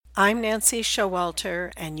I'm Nancy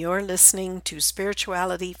Showalter, and you're listening to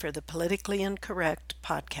Spirituality for the Politically Incorrect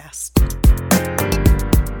podcast.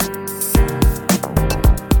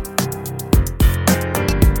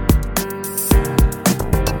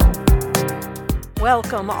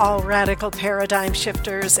 Welcome, all radical paradigm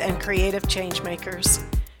shifters and creative change makers.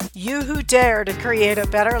 You who dare to create a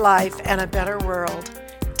better life and a better world.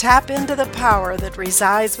 Tap into the power that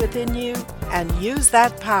resides within you and use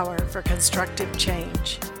that power for constructive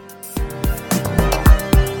change.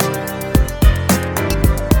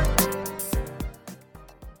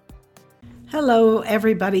 Hello,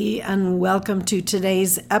 everybody, and welcome to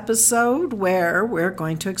today's episode where we're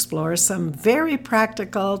going to explore some very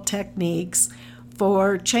practical techniques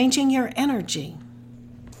for changing your energy.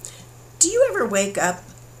 Do you ever wake up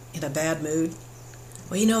in a bad mood?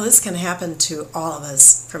 Well, this can happen to all of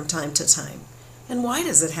us from time to time. And why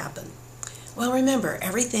does it happen? Well, remember,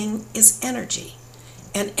 everything is energy.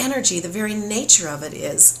 And energy, the very nature of it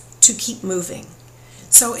is to keep moving.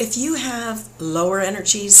 So if you have lower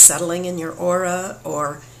energies settling in your aura,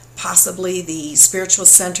 or possibly the spiritual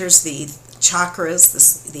centers, the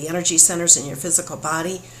chakras, the energy centers in your physical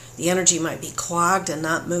body, the energy might be clogged and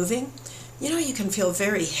not moving, you can feel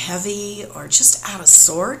very heavy or just out of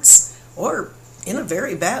sorts or in a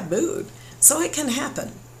very bad mood. So it can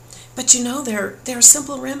happen. But there are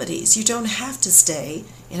simple remedies. You don't have to stay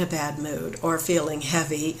in a bad mood or feeling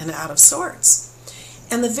heavy and out of sorts.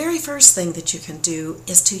 And the very first thing that you can do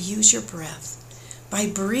is to use your breath. By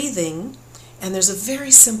breathing, and there's a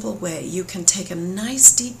very simple way, you can take a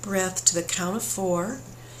nice deep breath to the count of 4,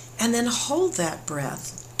 and then hold that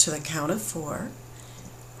breath to the count of 4,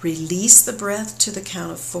 release the breath to the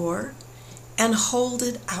count of 4, and hold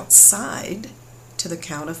it outside to the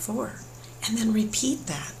count of 4. And then repeat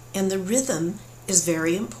that. And the rhythm is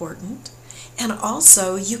very important. And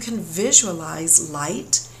also you can visualize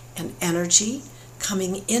light and energy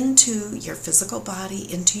coming into your physical body,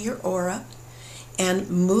 into your aura, and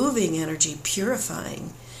moving energy,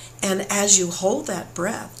 purifying. And as you hold that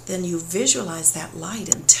breath, then you visualize that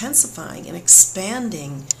light intensifying and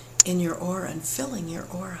expanding in your aura and filling your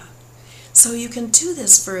aura. So you can do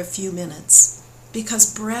this for a few minutes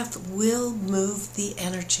because breath will move the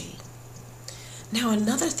energy. Now,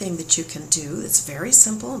 another thing that you can do that's very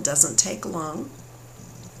simple and doesn't take long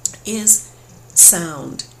is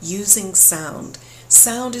sound, using sound.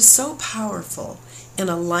 Sound is so powerful in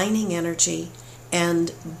aligning energy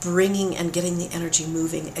and bringing and getting the energy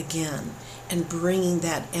moving again and bringing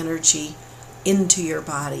that energy into your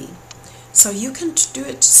body. So you can do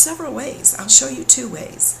it several ways. I'll show you 2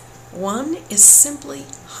 ways. One is simply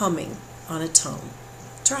humming on a tone.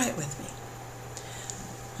 Try it with me.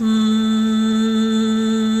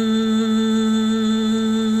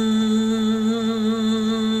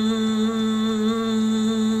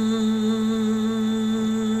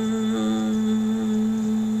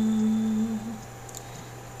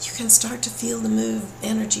 You can start to feel the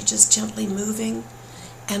energy just gently moving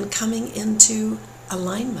and coming into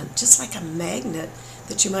alignment, just like a magnet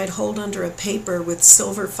that you might hold under a paper with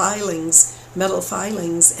silver filings, metal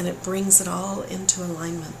filings, and it brings it all into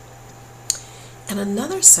alignment. And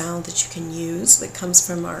another sound that you can use that comes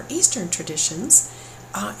from our Eastern traditions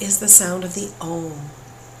is the sound of the Om,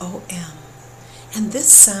 O-M. And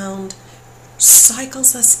this sound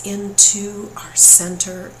cycles us into our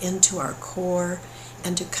center, into our core,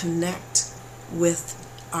 and to connect with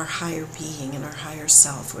our higher being and our higher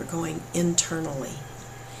self. We're going internally.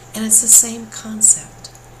 And it's the same concept.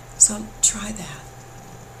 So try that.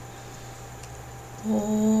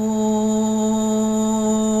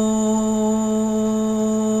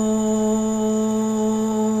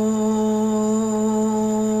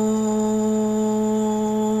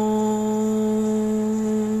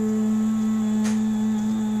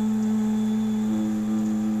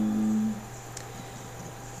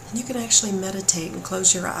 You can actually meditate and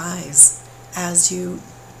close your eyes as you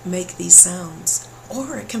make these sounds.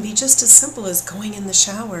 Or it can be just as simple as going in the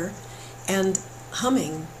shower and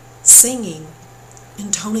humming, singing,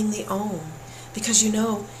 intoning the Om. Because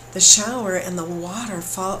the shower and the water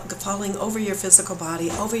falling over your physical body,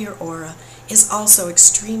 over your aura, is also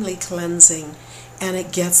extremely cleansing, and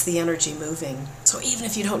it gets the energy moving. So even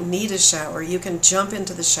if you don't need a shower, you can jump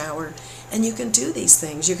into the shower and you can do these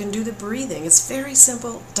things. You can do the breathing. It's very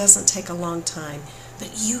simple, doesn't take a long time,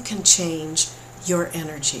 but you can change your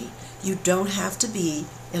energy. You don't have to be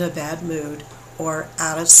in a bad mood or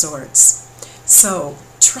out of sorts. So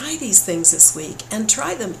try these things this week, and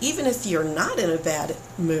try them even if you're not in a bad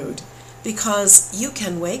mood, because you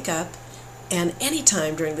can wake up and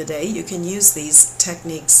anytime during the day you can use these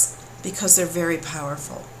techniques because they're very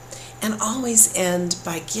powerful. And always end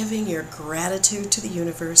by giving your gratitude to the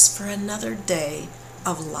universe for another day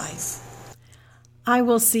of life. I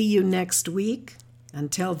will see you next week.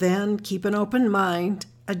 Until then, keep an open mind,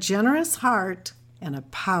 a generous heart, and a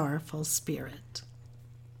powerful spirit.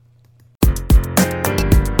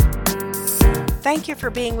 Thank you for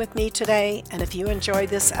being with me today, and if you enjoyed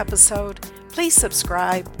this episode, please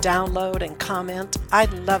subscribe, download, and comment.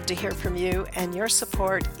 I'd love to hear from you, and your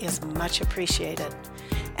support is much appreciated.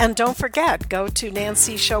 And don't forget, go to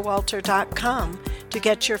nancyshowalter.com to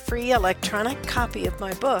get your free electronic copy of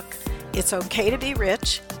my book, It's Okay to Be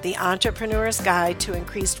Rich, The Entrepreneur's Guide to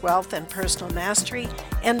Increased Wealth and Personal Mastery,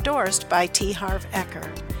 endorsed by T. Harv Eker,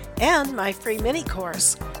 and my free mini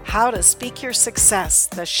course, How to Speak Your Success,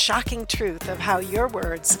 the shocking truth of how your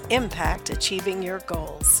words impact achieving your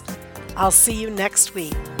goals. I'll see you next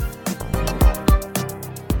week.